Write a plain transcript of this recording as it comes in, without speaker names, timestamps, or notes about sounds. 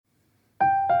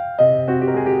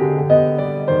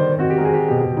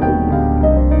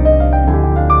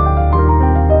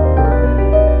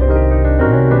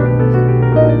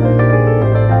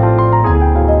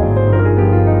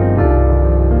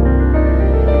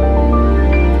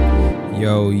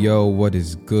Yo, what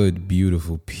is good,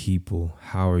 beautiful people?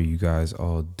 How are you guys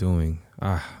all doing?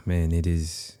 Man,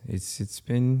 it's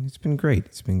been great.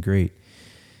 It's been great.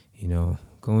 You know,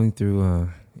 going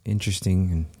through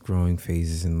interesting and growing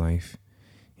phases in life.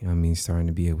 You know what I mean? Starting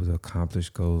to be able to accomplish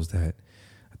goals that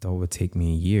I thought would take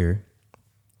me a year,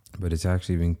 but it's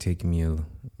actually been taking me a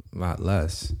lot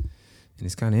less. And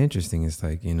it's kind of interesting. It's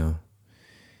like, you know,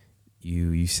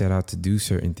 you set out to do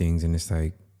certain things and it's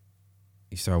like,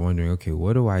 you start wondering, okay,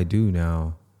 what do I do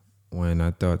now when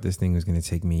I thought this thing was going to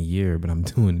take me a year, but I'm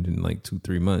doing it in like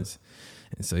 2-3 months.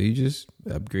 And so you just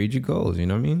upgrade your goals, you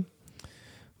know what I mean?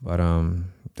 But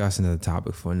that's another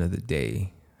topic for another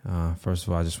day. First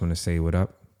of all, I just want to say what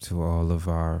up to all of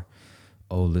our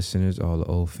old listeners, all the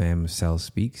old fam of Cell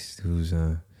Speaks who's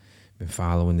been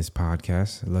following this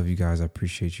podcast. I love you guys. I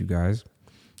appreciate you guys.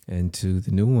 And to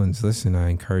the new ones, listen, I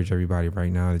encourage everybody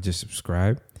right now to just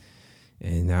subscribe.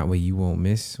 And that way you won't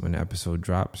miss when the episode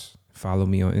drops. Follow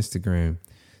me on Instagram,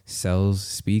 Cells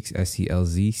Speaks,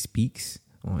 SELZ Speaks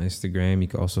on Instagram. You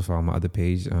can also follow my other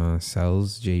page,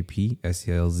 Cells JP,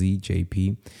 SELZ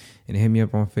JP. And hit me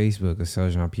up on Facebook,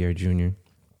 Cells Jean-Pierre Jr. You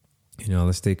know,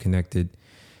 let's stay connected.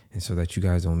 And so that you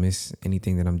guys don't miss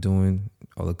anything that I'm doing,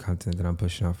 all the content that I'm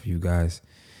pushing out for you guys.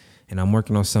 And I'm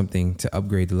working on something to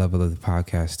upgrade the level of the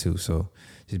podcast too. So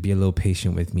just be a little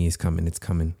patient with me. It's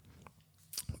coming.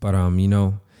 But, you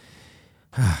know,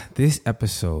 this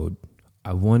episode,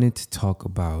 I wanted to talk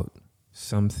about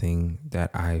something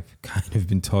that I've kind of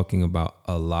been talking about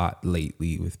a lot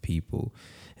lately with people.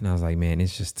 And I was like, man,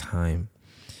 it's just time.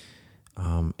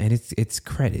 And it's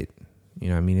credit. You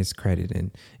know what I mean? It's credit.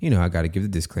 And, you know, I got to give the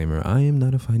disclaimer. I am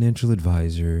not a financial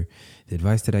advisor. The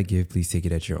advice that I give, please take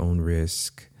it at your own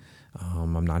risk.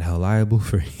 I'm not held liable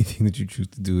for anything that you choose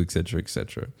to do, et cetera, et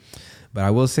cetera. But I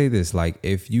will say this, like,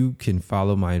 if you can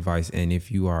follow my advice and if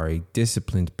you are a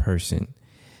disciplined person,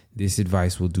 this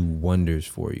advice will do wonders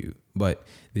for you. But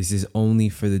this is only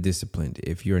for the disciplined.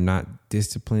 If you're not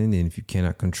disciplined and if you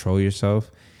cannot control yourself,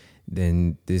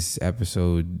 then this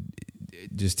episode,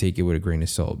 just take it with a grain of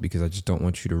salt because I just don't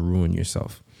want you to ruin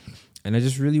yourself. And I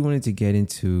just really wanted to get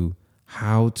into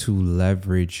how to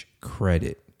leverage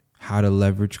credit.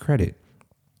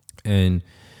 And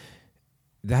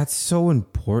that's so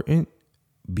important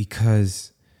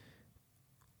because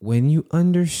when you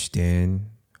understand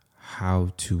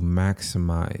how to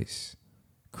maximize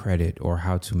credit or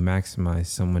how to maximize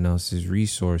someone else's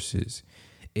resources,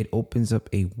 it opens up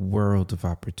a world of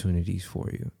opportunities for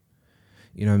you.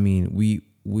 You know what I mean?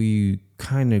 We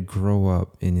kind of grow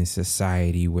up in a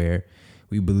society where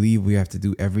we believe we have to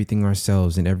do everything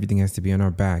ourselves and everything has to be on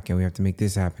our back and we have to make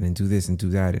this happen and do this and do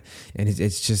that. And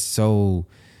it's just so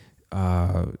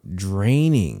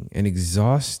draining and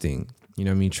exhausting, you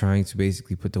know what I mean? Trying to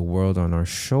basically put the world on our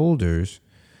shoulders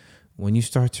when you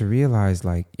start to realize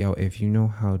like, yo, if you know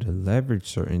how to leverage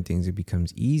certain things, it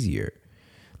becomes easier.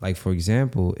 Like, for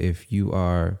example, if you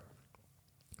are,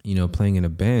 you know, playing in a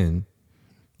band,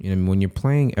 you know, when you're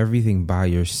playing everything by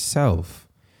yourself,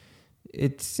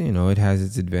 it's, you know, it has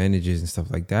its advantages and stuff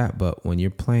like that. But when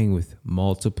you're playing with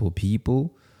multiple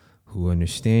people who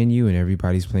understand you and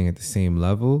everybody's playing at the same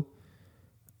level,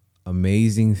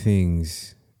 amazing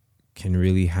things can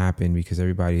really happen because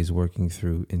everybody is working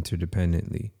through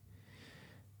interdependently.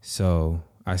 So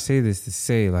I say this to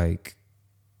say, like,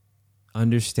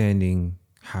 understanding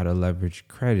how to leverage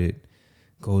credit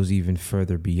goes even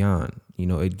further beyond. You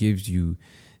know, it gives you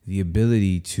the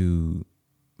ability to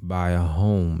buy a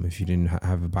home. If you didn't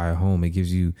have to buy a home, it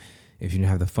gives you, if you didn't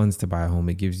have the funds to buy a home,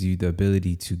 it gives you the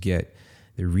ability to get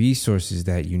the resources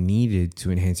that you needed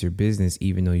to enhance your business,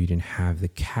 even though you didn't have the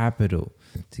capital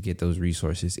to get those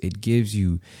resources. It gives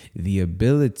you the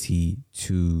ability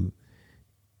to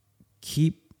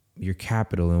keep your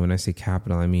capital. And when I say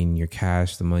capital, I mean your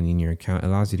cash, the money in your account. It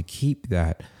allows you to keep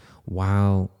that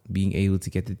while being able to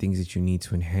get the things that you need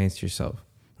to enhance yourself.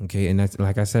 Okay. And that's,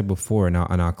 like I said before, and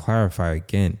I'll clarify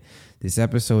again, this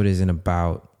episode isn't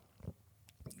about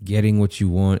getting what you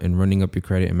want and running up your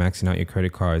credit and maxing out your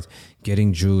credit cards,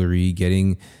 getting jewelry,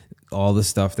 getting all the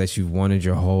stuff that you've wanted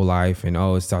your whole life and,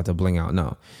 oh, it's start to bling out.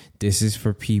 No, this is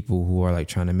for people who are like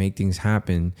trying to make things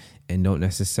happen and don't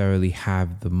necessarily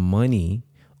have the money,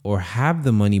 or have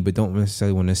the money but don't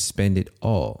necessarily want to spend it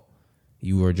all.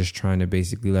 You are just trying to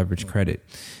basically leverage credit.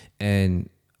 And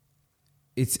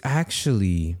it's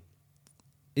actually,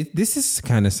 this is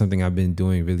kind of something I've been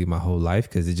doing really my whole life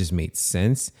because it just made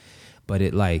sense. But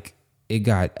it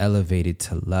got elevated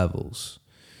to levels.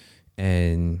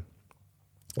 And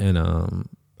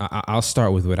I'll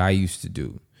start with what I used to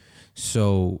do.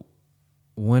 So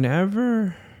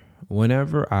whenever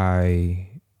I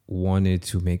wanted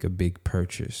to make a big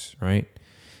purchase, right?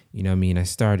 You know what I mean? I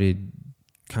started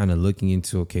kind of looking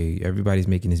into, okay, everybody's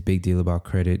making this big deal about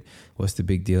credit. What's the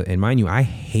big deal? And mind you, I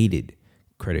hated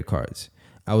credit cards.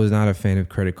 I was not a fan of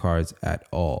credit cards at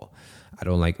all. I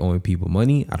don't like owing people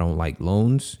money. I don't like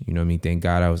loans. You know what I mean? Thank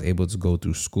God I was able to go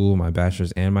through school, my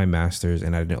bachelor's and my master's,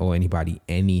 and I didn't owe anybody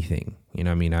anything. You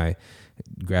know what I mean? I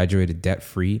graduated debt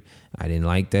free. I didn't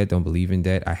like debt. Don't believe in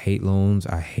debt. I hate loans.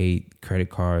 I hate credit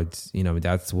cards. You know,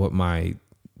 that's what my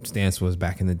stance was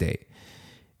back in the day.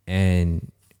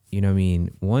 And, you know what I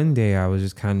mean? One day I was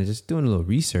just kind of just doing a little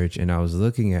research, and I was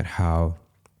looking at how,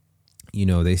 you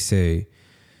know, they say,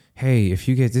 hey, if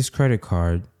you get this credit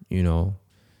card, you know,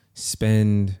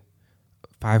 spend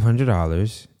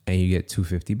 $500 and you get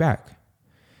 $250 back.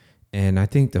 And I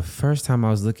think the first time I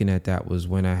was looking at that was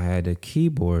when I had a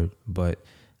keyboard, but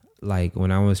like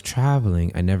when I was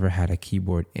traveling, I never had a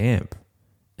keyboard amp.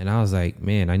 And I was like,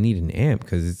 man, I need an amp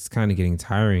because it's kind of getting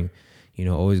tiring, you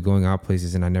know, always going out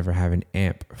places and I never have an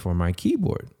amp for my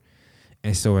keyboard.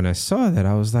 And so when I saw that,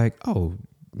 I was like, oh,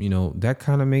 you know, that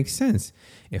kind of makes sense.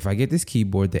 If I get this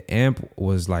keyboard, the amp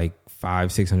was like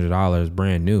 $500-$600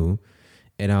 brand new.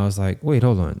 And I was like, wait,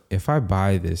 hold on. If I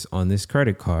buy this on this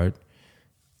credit card,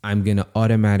 I'm going to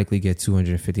automatically get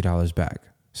 $250 back.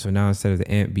 So now instead of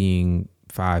the amp being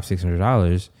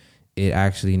 $500-$600, it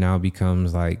actually now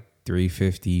becomes like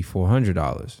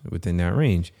 $350-$400 within that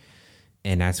range.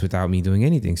 And that's without me doing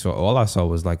anything. So all I saw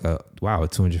was like a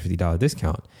 $250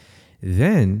 discount.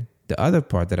 Then the other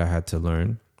part that I had to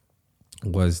learn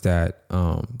was that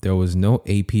there was no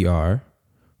APR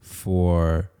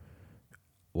for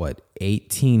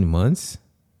 18 months,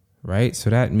 right? So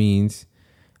that means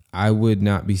I would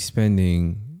not be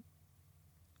paying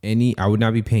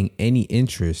any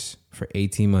interest for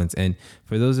 18 months. And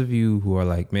for those of you who are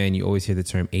like, man, you always hear the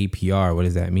term APR. What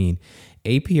does that mean?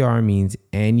 APR means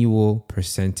annual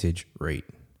percentage rate.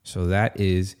 So that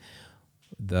is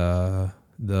the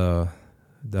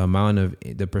amount of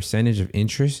the percentage of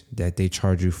interest that they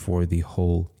charge you for the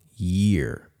whole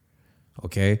year.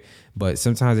 Okay. But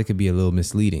sometimes it could be a little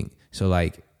misleading. So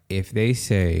like if they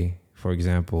say, for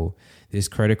example, this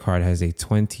credit card has a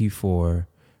 24%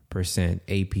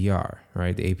 APR,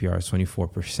 right? The APR is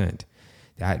 24%.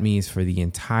 That means for the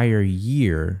entire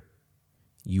year,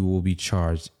 you will be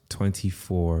charged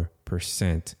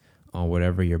 24% on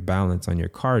whatever your balance on your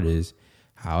card is.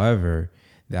 However,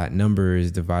 that number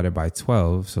is divided by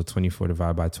 12. So 24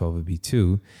 divided by 12 would be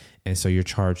 2. And so you're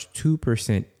charged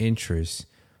 2% interest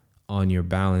on your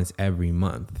balance every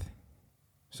month.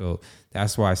 So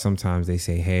that's why sometimes they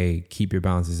say, hey, keep your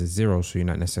balances at 0 so you're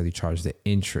not necessarily charged the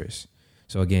interest.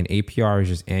 So again, APR is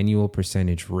just annual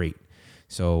percentage rate.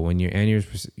 So when your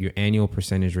annual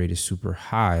percentage rate is super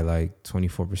high, like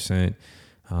 24%,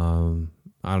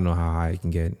 I don't know how high it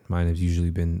can get. Mine has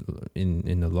usually been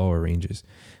in the lower ranges.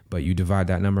 But you divide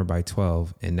that number by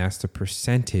 12, and that's the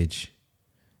percentage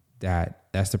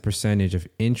of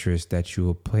interest that you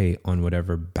will pay on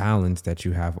whatever balance that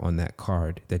you have on that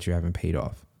card that you haven't paid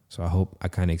off. So I hope I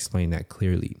kind of explained that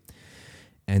clearly.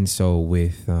 And so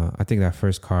with, I think that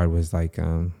first card was like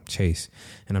Chase,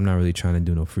 and I'm not really trying to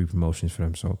do no free promotions for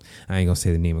them. So I ain't gonna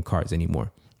say the name of cards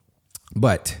anymore.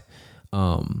 But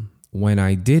when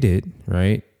I did it,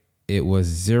 right, it was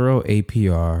 0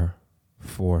 APR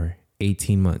for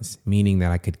 18 months, meaning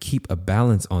that I could keep a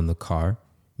balance on the car,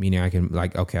 meaning I can I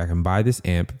can buy this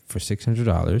amp for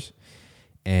 $600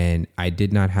 and I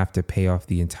did not have to pay off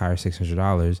the entire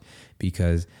 $600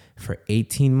 because for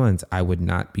 18 months, I would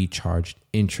not be charged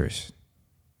interest.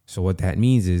 So what that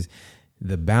means is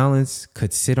the balance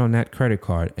could sit on that credit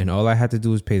card and all I had to do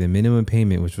was pay the minimum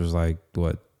payment, which was like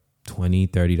 $20,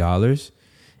 $30.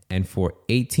 And for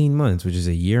 18 months, which is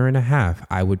a year and a half,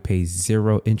 I would pay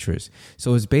 0 interest.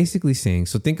 So it's basically saying,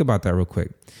 so think about that real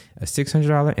quick. A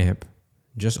 $600 amp,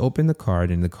 just open the card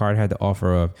and the card had the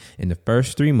offer of in the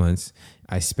first 3 months,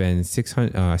 I spend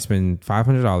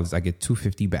 $500, I get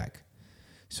 $250 back.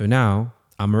 So now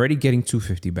I'm already getting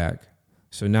 $250 back.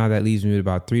 So now that leaves me with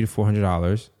about $300 to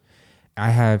 $400.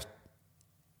 I have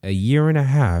a year and a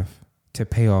half to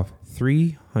pay off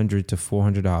 $300 to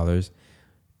 $400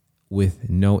 with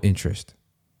no interest.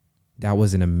 That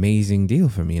was an amazing deal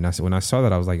for me. And I said, when I saw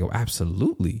that, I was like, oh,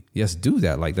 absolutely. Yes, do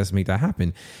that. Like, let's make that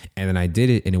happen. And then I did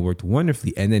it and it worked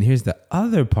wonderfully. And then here's the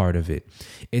other part of it.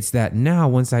 It's that now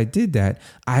once I did that,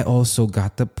 I also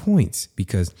got the points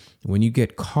because when you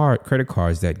get credit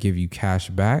cards that give you cash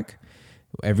back,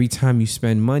 every time you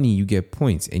spend money, you get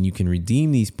points and you can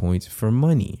redeem these points for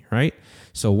money, right?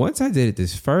 So once I did it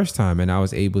this first time and I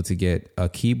was able to get a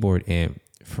keyboard amp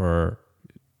for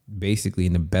basically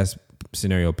in the best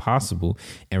scenario possible.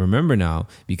 And remember now,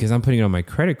 because I'm putting it on my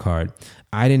credit card,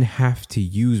 I didn't have to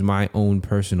use my own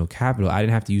personal capital. I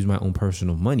didn't have to use my own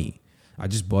personal money. I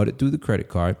just bought it through the credit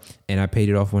card and I paid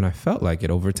it off when I felt like it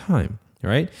over time.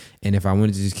 Right. And if I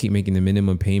wanted to just keep making the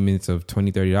minimum payments of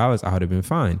 $20, $30, I would have been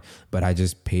fine. But I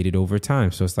just paid it over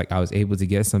time. So it's like I was able to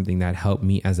get something that helped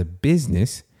me as a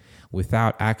business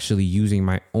without actually using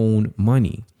my own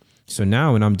money. So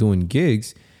now when I'm doing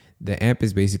gigs, the AMP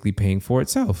is basically paying for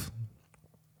itself.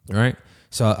 All right.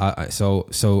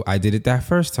 So I did it that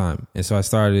first time. And so I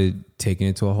started taking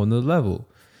it to a whole nother level.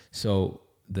 So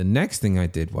the next thing I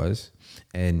did was,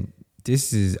 and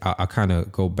this is, I'll kind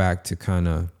of go back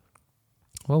to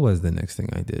what was the next thing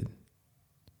I did?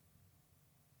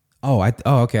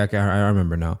 Okay. I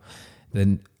remember now.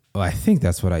 I think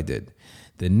that's what I did.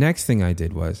 The next thing I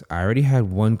did was I already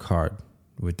had one card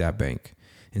with that bank.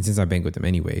 And since I bank with them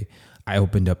anyway, I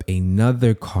opened up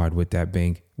another card with that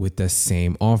bank with the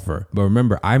same offer. But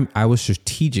remember, I was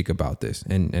strategic about this.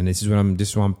 And this is what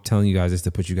I'm telling you guys, is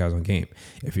to put you guys on game.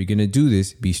 If you're going to do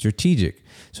this, be strategic.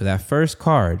 So that first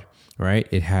card, right,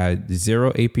 it had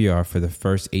 0 APR for the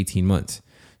first 18 months.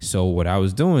 So what I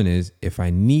was doing is, if I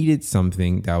needed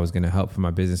something that was going to help for my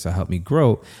business or help me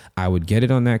grow, I would get it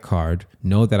on that card,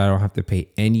 know that I don't have to pay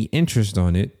any interest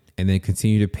on it, and then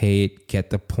continue to pay it,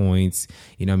 get the points.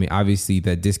 You know what I mean? Obviously,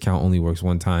 that discount only works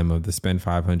one time. Of the spend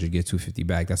 500, get 250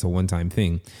 back. That's a one-time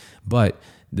thing. But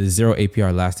the 0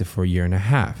 APR lasted for a year and a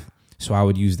half. So I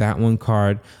would use that one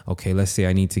card. Okay, let's say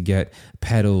I need to get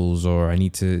pedals, or I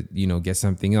need to, get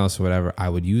something else or whatever. I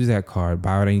would use that card,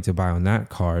 buy what I need to buy on that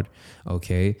card.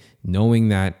 Okay, knowing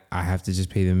that I have to just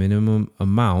pay the minimum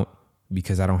amount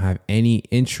because I don't have any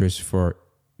interest for,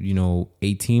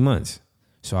 18 months.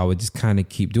 So I would just kind of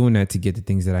keep doing that to get the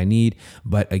things that I need.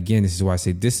 But again, this is why I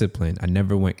say discipline. I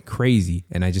never went crazy,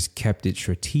 and I just kept it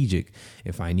strategic.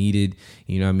 If I needed,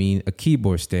 a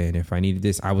keyboard stand, if I needed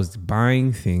this, I was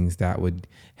buying things that would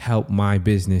help my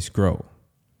business grow.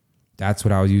 That's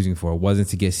what I was using for. It wasn't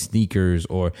to get sneakers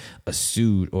or a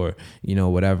suit or,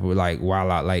 whatever.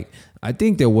 I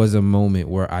think there was a moment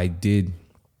where I did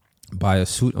buy a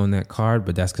suit on that card,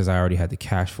 but that's because I already had the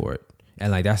cash for it.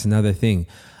 And that's another thing.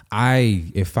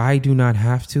 If I do not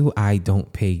have to, I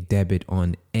don't pay debit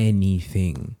on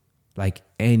anything,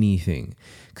 anything,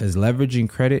 because leveraging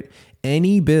credit,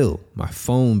 any bill, my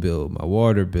phone bill, my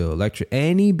water bill, electric,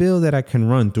 any bill that I can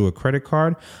run through a credit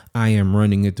card, I am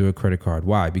running it through a credit card.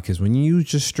 Why? Because when you use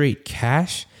just straight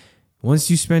cash, once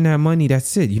you spend that money,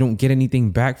 that's it. You don't get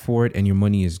anything back for it, and your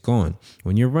money is gone.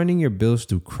 When you're running your bills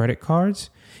through credit cards,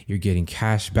 you're getting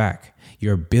cash back.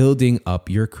 You're building up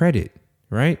your credit,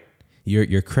 right?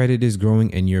 Your credit is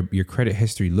growing, and your credit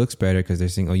history looks better because they're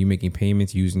saying, oh, you're making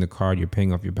payments using the card, you're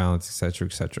paying off your balance, et cetera,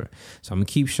 et cetera. So I'm going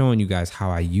to keep showing you guys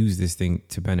how I use this thing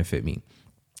to benefit me.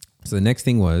 So the next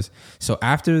thing was, so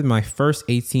after my first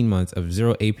 18 months of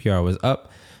 0 APR was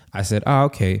up, I said, oh,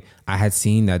 okay. I had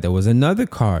seen that there was another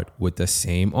card with the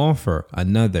same offer,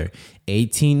 another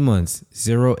 18 months,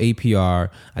 0 APR.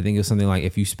 I think it was something like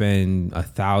if you spend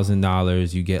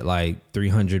 $1,000, you get like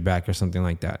 300 back or something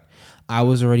like that. I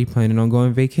was already planning on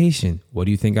going vacation. What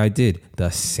do you think I did? The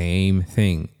same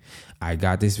thing. I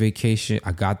got this vacation.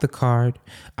 I got the card.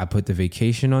 I put the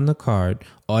vacation on the card,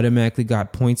 automatically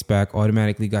got points back,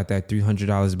 automatically got that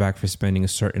 $300 back for spending a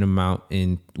certain amount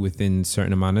within a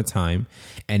certain amount of time.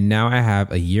 And now I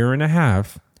have a year and a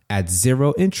half at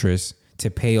 0 interest to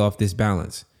pay off this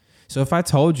balance. So if I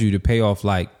told you to pay off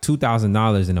like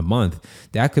 $2,000 in a month,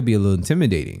 that could be a little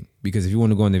intimidating, because if you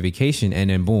want to go on the vacation and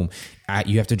then boom,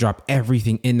 you have to drop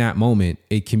everything in that moment,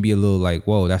 it can be a little like,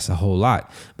 whoa, that's a whole lot.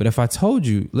 But if I told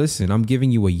you, listen, I'm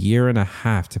giving you a year and a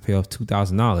half to pay off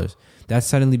 $2,000, that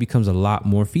suddenly becomes a lot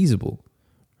more feasible,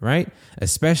 right?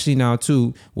 Especially now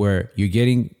too, where you're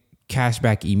getting cash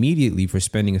back immediately for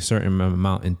spending a certain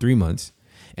amount in 3 months.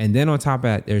 And then on top of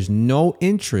that, there's no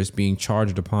interest being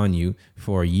charged upon you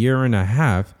for a year and a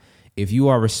half. If you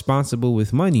are responsible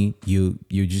with money, you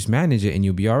just manage it and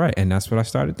you'll be all right. And that's what I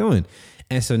started doing.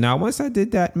 And so now once I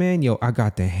did that, man, I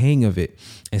got the hang of it.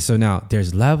 And so now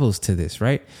there's levels to this,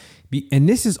 right? And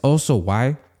this is also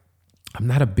why I'm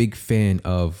not a big fan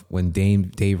of when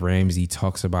Dave Ramsey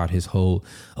talks about his whole,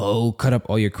 cut up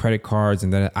all your credit cards.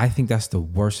 And that I think that's the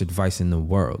worst advice in the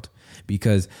world.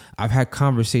 Because I've had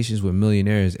conversations with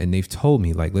millionaires and they've told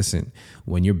me, like, listen,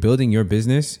 when you're building your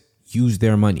business, use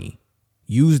their money.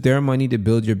 Use their money to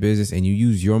build your business, and you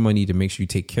use your money to make sure you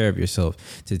take care of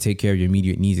yourself, to take care of your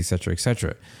immediate needs, et cetera, et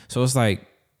cetera. So it's like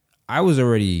I was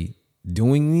already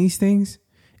doing these things.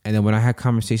 And then when I had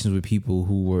conversations with people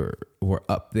who were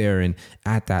up there and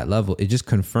at that level, it just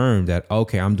confirmed that,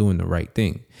 okay, I'm doing the right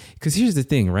thing. Because here's the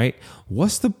thing, right?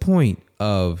 What's the point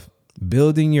of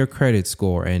building your credit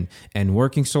score and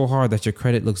working so hard that your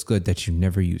credit looks good that you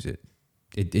never use it?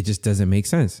 It just doesn't make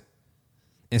sense.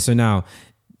 And so now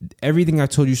everything I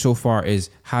told you so far is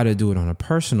how to do it on a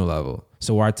personal level.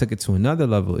 So where I took it to another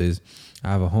level is I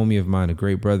have a homie of mine, a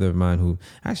great brother of mine who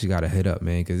I actually got to hit up,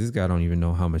 man, because this guy don't even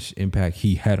know how much impact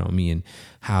he had on me and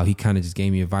how he kind of just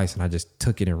gave me advice and I just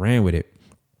took it and ran with it.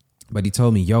 But he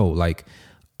told me, yo, like,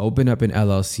 open up an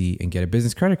LLC and get a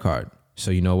business credit card. So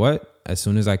you know what? As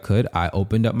soon as I could, I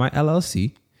opened up my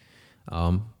LLC.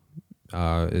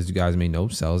 As you guys may know,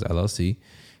 Sells LLC.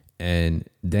 And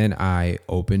then I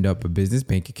opened up a business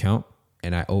bank account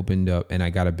and I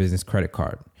got a business credit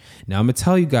card. Now I'm going to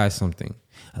tell you guys something.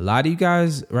 A lot of you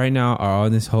guys right now are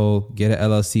on this whole get an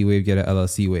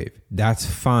LLC wave. That's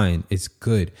fine. It's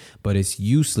good, but it's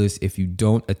useless if you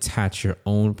don't attach you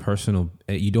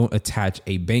don't attach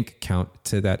a bank account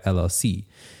to that LLC.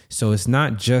 So it's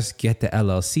not just get the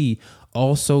LLC,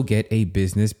 also get a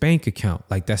business bank account.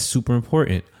 Like, that's super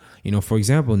important. You know, for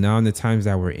example, now in the times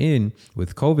that we're in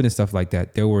with COVID and stuff like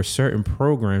that, there were certain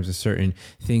programs or certain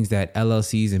things that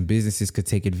LLCs and businesses could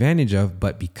take advantage of.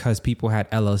 But because people had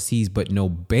LLCs, but no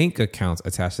bank accounts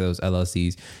attached to those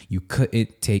LLCs, you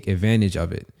couldn't take advantage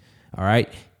of it. All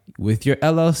right. With your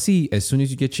LLC, as soon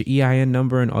as you get your EIN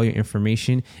number and all your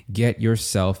information, get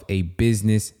yourself a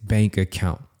business bank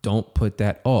account. Don't put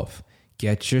that off.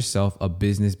 Get yourself a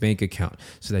business bank account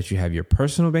so that you have your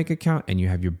personal bank account and you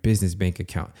have your business bank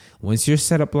account. Once you're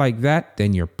set up like that,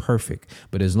 then you're perfect.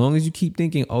 But as long as you keep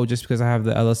thinking, oh, just because I have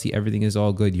the LLC, everything is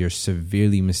all good, you're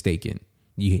severely mistaken.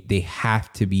 They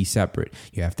have to be separate.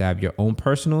 You have to have your own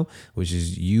personal, which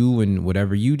is you and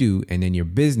whatever you do, and then your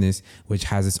business, which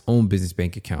has its own business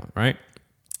bank account, right?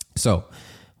 So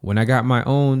when I got my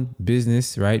own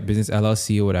business, right, business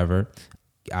LLC or whatever,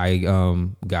 I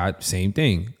got same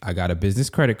thing. I got a business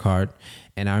credit card.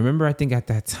 And I remember, I think at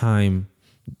that time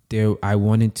I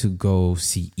wanted to go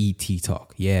see E.T.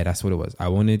 Talk. Yeah, that's what it was.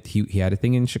 He had a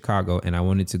thing in Chicago and I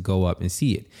wanted to go up and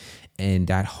see it. And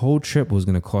that whole trip was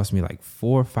going to cost me like $4,000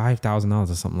 or $5,000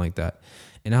 or something like that.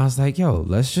 And I was like, yo,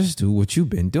 let's just do what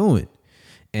you've been doing.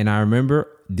 And I remember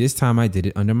this time I did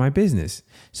it under my business.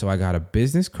 So I got a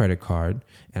business credit card,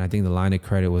 and I think the line of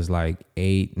credit was like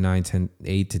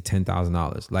 $8,000 to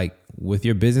 $10,000. Like, with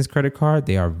your business credit card,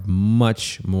 they are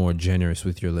much more generous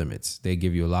with your limits. They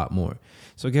give you a lot more.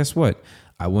 So guess what?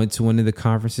 I went to one of the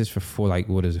conferences for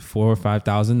 $4,000 or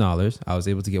 $5,000. I was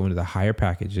able to get one of the higher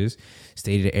packages,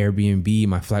 stayed at Airbnb,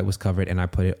 my flight was covered, and I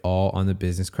put it all on the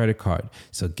business credit card.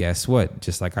 So guess what?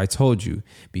 Just like I told you,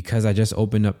 because I just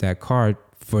opened up that card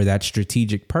for that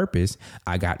strategic purpose,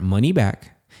 I got money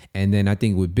back. And then I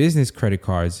think with business credit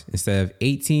cards, instead of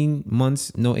 18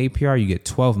 months, no APR, you get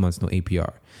 12 months, no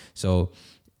APR. So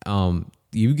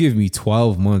you give me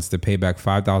 12 months to pay back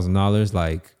 $5,000,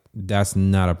 like, that's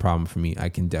not a problem for me. I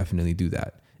can definitely do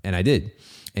that. And I did.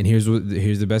 And here's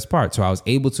the best part. So I was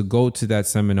able to go to that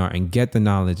seminar and get the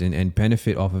knowledge and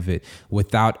benefit off of it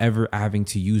without ever having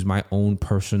to use my own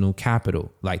personal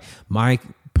capital. Like, my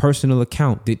personal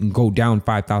account didn't go down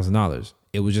 $5,000.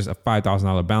 It was just a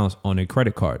 $5,000 balance on a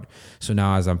credit card. So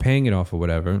now as I'm paying it off or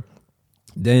whatever,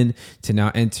 then to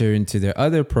now enter into their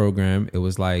other program, it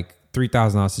was like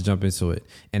 $3,000 to jump into it.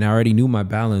 And I already knew my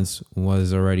balance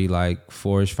was already like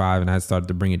 4-ish, 5, and I had started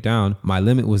to bring it down. My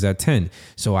limit was at 10.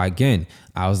 So I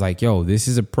was like, yo, this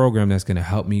is a program that's going to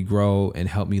help me grow and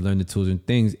help me learn the tools and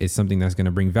things. It's something that's going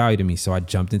to bring value to me. So I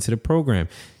jumped into the program.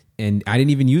 And I didn't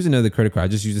even use another credit card. I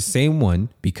just used the same one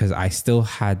because I still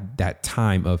had that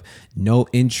time of no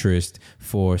interest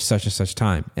for such and such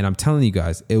time. And I'm telling you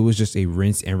guys, it was just a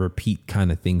rinse and repeat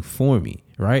kind of thing for me,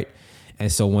 right?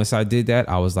 And so once I did that,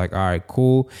 I was like, all right,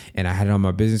 cool. And I had it on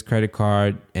my business credit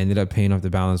card, ended up paying off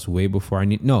the balance way before I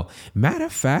need. No, matter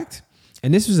of fact,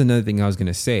 and this was another thing I was going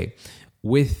to say,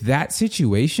 with that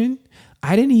situation,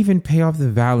 I didn't even pay off the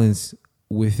balance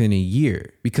within a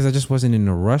year because I just wasn't in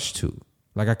a rush to.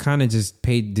 Like, I kind of just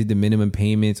did the minimum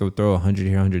payments or throw 100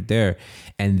 here, 100 there.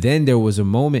 And then there was a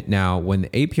moment now when the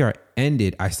APR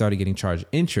ended, I started getting charged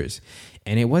interest.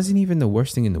 And it wasn't even the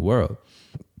worst thing in the world.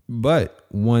 But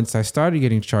once I started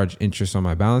getting charged interest on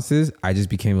my balances, I just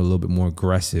became a little bit more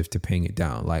aggressive to paying it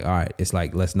down. Like, all right, it's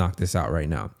like, let's knock this out right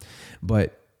now.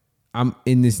 But I'm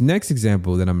in this next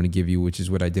example that I'm going to give you, which is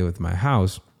what I did with my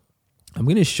house. I'm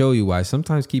going to show you why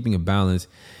sometimes keeping a balance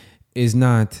is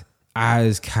not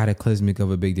as cataclysmic of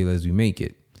a big deal as we make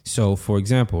it. So for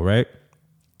example, right?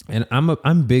 And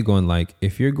I'm big on, like,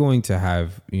 if you're going to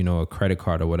have, a credit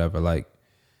card or whatever, like,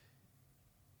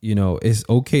 it's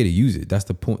okay to use it. That's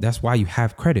the point. That's why you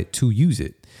have credit, to use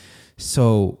it.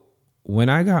 So when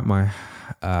I got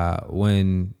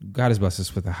when God has blessed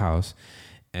us with a house,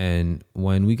 and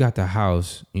when we got the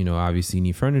house, obviously you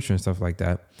need furniture and stuff like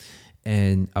that.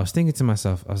 And I was thinking to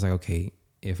myself, I was like, okay,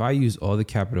 if I use all the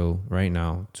capital right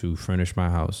now to furnish my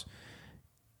house,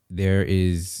 COVID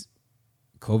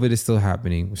is still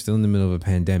happening. We're still in the middle of a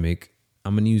pandemic.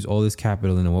 I'm going to use all this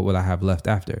capital, and then what will I have left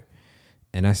after?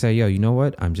 And I said, yo, you know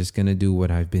what? I'm just going to do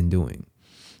what I've been doing.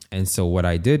 And so what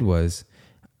I did was,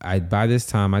 by this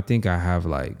time, I think I have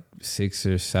like 6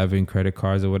 or 7 credit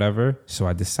cards or whatever. So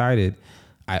I decided,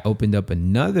 I opened up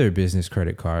another business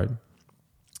credit card.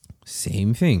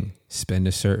 Same thing. Spend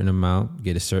a certain amount,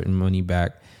 get a certain money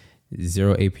back,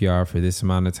 0 APR for this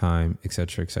amount of time, et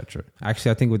cetera, et cetera.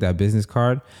 Actually, I think with that business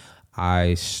card,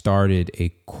 I started a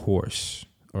course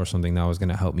or something that was going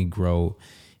to help me grow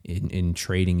in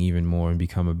trading even more and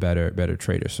become a better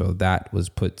trader. So that was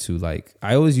put to, like,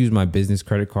 I always use my business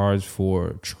credit cards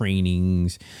for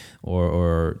trainings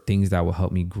or things that will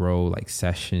help me grow, like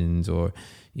sessions or,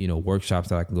 workshops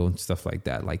that I can go and stuff like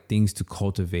that, like things to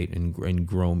cultivate and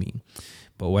grow me.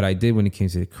 But what I did when it came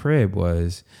to the crib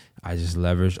was I just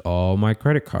leveraged all my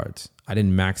credit cards. I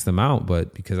didn't max them out,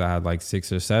 but because I had like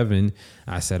 6 or 7,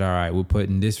 I said, all right, we're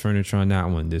putting this furniture on that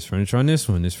one, this furniture on this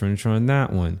one, this furniture on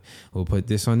that one. We'll put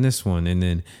this on this one. And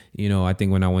then, I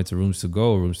think when I went to Rooms to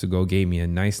Go gave me a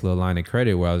nice little line of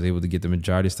credit where I was able to get the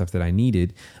majority of stuff that I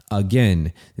needed.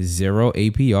 Again, 0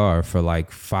 APR for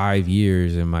like 5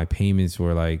 years. And my payments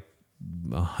were like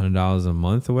 $100 a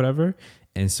month or whatever.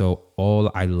 And so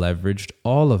I leveraged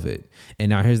all of it.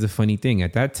 And now here's the funny thing.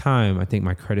 At that time, I think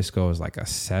my credit score was like a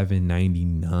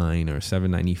 799 or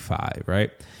 795, right?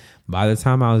 By the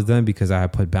time I was done, because I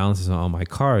had put balances on all my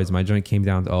cards, my joint came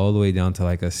down all the way down to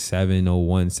like a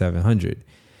 701, 700.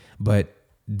 But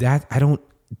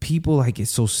people like get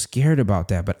so scared about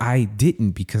that, but I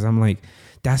didn't, because I'm like,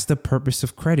 that's the purpose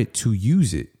of credit, to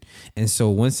use it. And so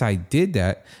once I did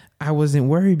that, I wasn't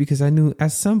worried, because I knew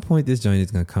at some point this joint is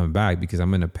going to come back, because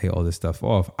I'm going to pay all this stuff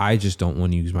off. I just don't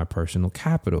want to use my personal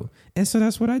capital. And so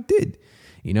that's what I did.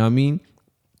 You know what I mean?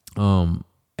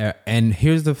 And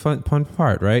here's the fun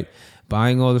part, right?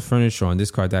 Buying all the furniture on this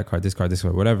card, that card, this card,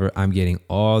 whatever, I'm getting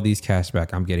all these cash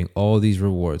back. I'm getting all these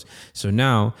rewards. So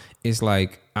now it's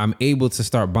like I'm able to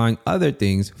start buying other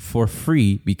things for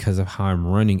free because of how I'm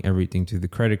running everything through the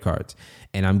credit cards.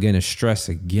 And I'm going to stress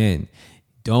again,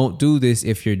 don't do this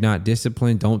if you're not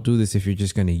disciplined. Don't do this if you're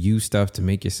just going to use stuff to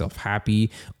make yourself happy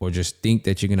or just think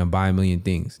that you're going to buy a million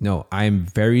things. No, I'm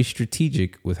very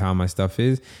strategic with how my stuff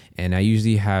is. And I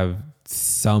usually have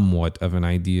somewhat of an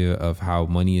idea of how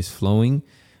money is flowing,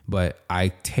 but I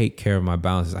take care of my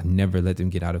balances. I never let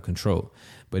them get out of control.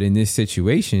 But in this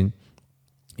situation,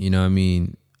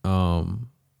 in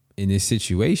this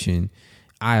situation,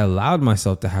 I allowed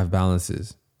myself to have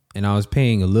balances. And I was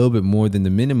paying a little bit more than the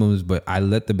minimums, but I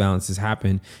let the balances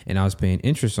happen, and I was paying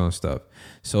interest on stuff.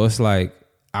 So it's like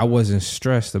I wasn't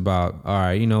stressed about, all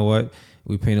right, you know what?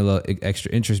 We're paying a little extra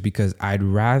interest, because I'd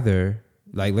rather,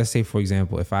 like, let's say, for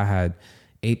example, if I had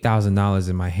 $8,000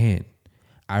 in my hand,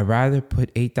 I'd rather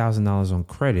put $8,000 on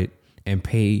credit and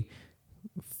pay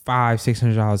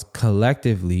 $500-$600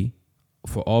 collectively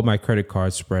for all my credit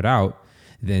cards spread out,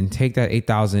 than take that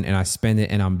 $8,000 and I spend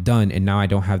it and I'm done, and now I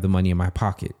don't have the money in my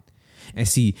pocket. And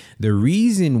see, the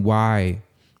reason why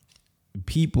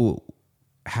people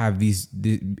have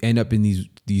end up in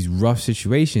these rough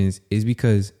situations is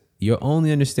because your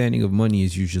only understanding of money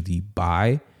is usually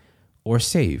buy or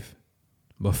save.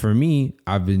 But for me,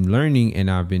 I've been learning,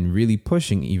 and I've been really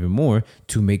pushing even more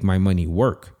to make my money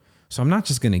work. So I'm not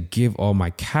just going to give all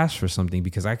my cash for something,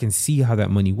 because I can see how that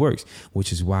money works,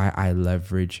 which is why I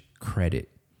leverage credit.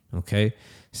 Okay.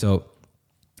 So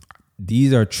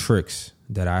these are tricks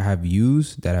that I have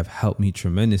used that have helped me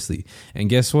tremendously. And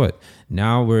guess what?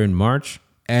 Now we're in March.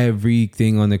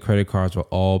 Everything on the credit cards were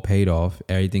all paid off.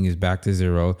 Everything is back to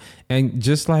 0. And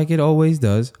just like it always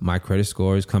does, my credit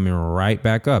score is coming right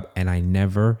back up. And I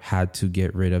never had to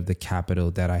get rid of the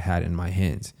capital that I had in my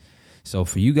hands. So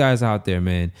for you guys out there,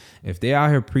 man, if they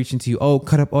out here preaching to you, oh,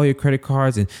 cut up all your credit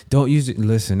cards and don't use it.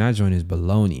 Listen, that joint is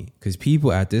baloney, because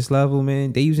people at this level,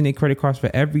 man, they using their credit cards for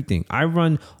everything. I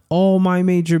run all my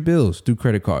major bills through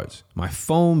credit cards. My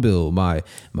phone bill, my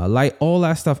light, all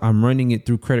that stuff, I'm running it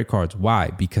through credit cards. Why?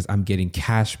 Because I'm getting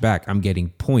cash back. I'm getting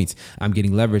points. I'm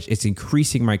getting leverage. It's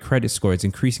increasing my credit score. It's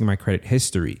increasing my credit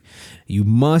history. You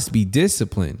must be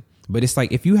disciplined. But it's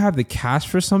like, if you have the cash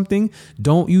for something,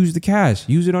 don't use the cash.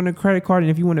 Use it on a credit card.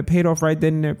 And if you want to pay it off right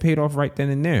then and there, pay it off right then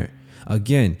and there.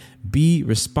 Again, be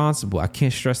responsible. I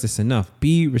can't stress this enough.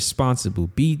 Be responsible,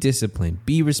 be disciplined,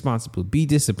 be responsible, be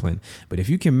disciplined. But if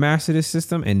you can master this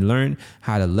system and learn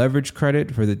how to leverage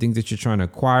credit for the things that you're trying to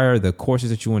acquire, the courses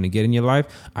that you want to get in your life,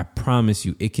 I promise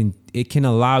you, it can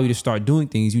allow you to start doing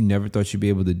things you never thought you'd be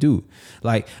able to do.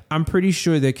 Like, I'm pretty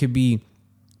sure there could be,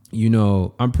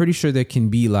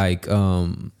 like,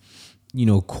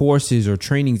 courses or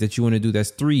trainings that you want to do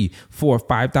that's $3,000,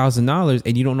 $4,000, $5,000,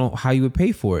 and you don't know how you would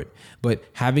pay for it. But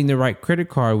having the right credit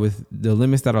card with the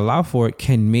limits that allow for it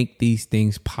can make these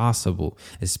things possible,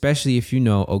 especially if you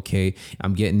know, okay,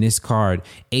 I'm getting this card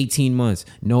 18 months,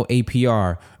 no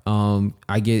APR.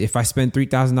 If I spend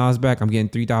 $3,000 back, I'm getting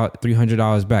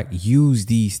 $300 back. Use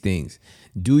these things.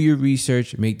 Do your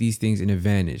research, make these things an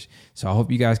advantage. So I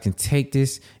hope you guys can take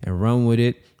this and run with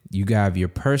it. You got your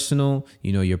personal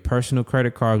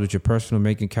credit cards with your personal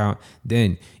bank account.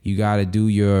 Then you got to do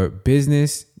your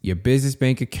business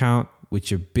bank account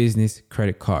with your business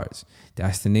credit cards.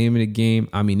 That's the name of the game.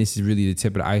 I mean, this is really the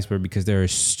tip of the iceberg because there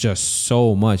is just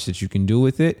so much that you can do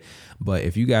with it. But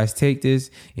if you guys take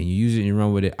this and you use it and you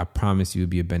run with it, I promise you it'll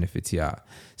be a benefit to y'all.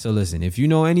 So listen, if you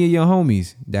know any of your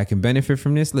homies that can benefit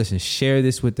from this, listen, share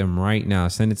this with them right now.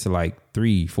 Send it to like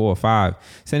 3, 4, 5.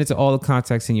 Send it to all the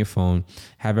contacts in your phone.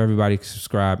 Have everybody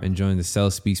subscribe and join the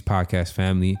Sell Speaks podcast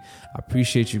family. I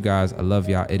appreciate you guys. I love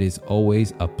y'all. It is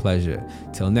always a pleasure.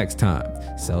 Till next time,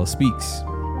 Sell Speaks.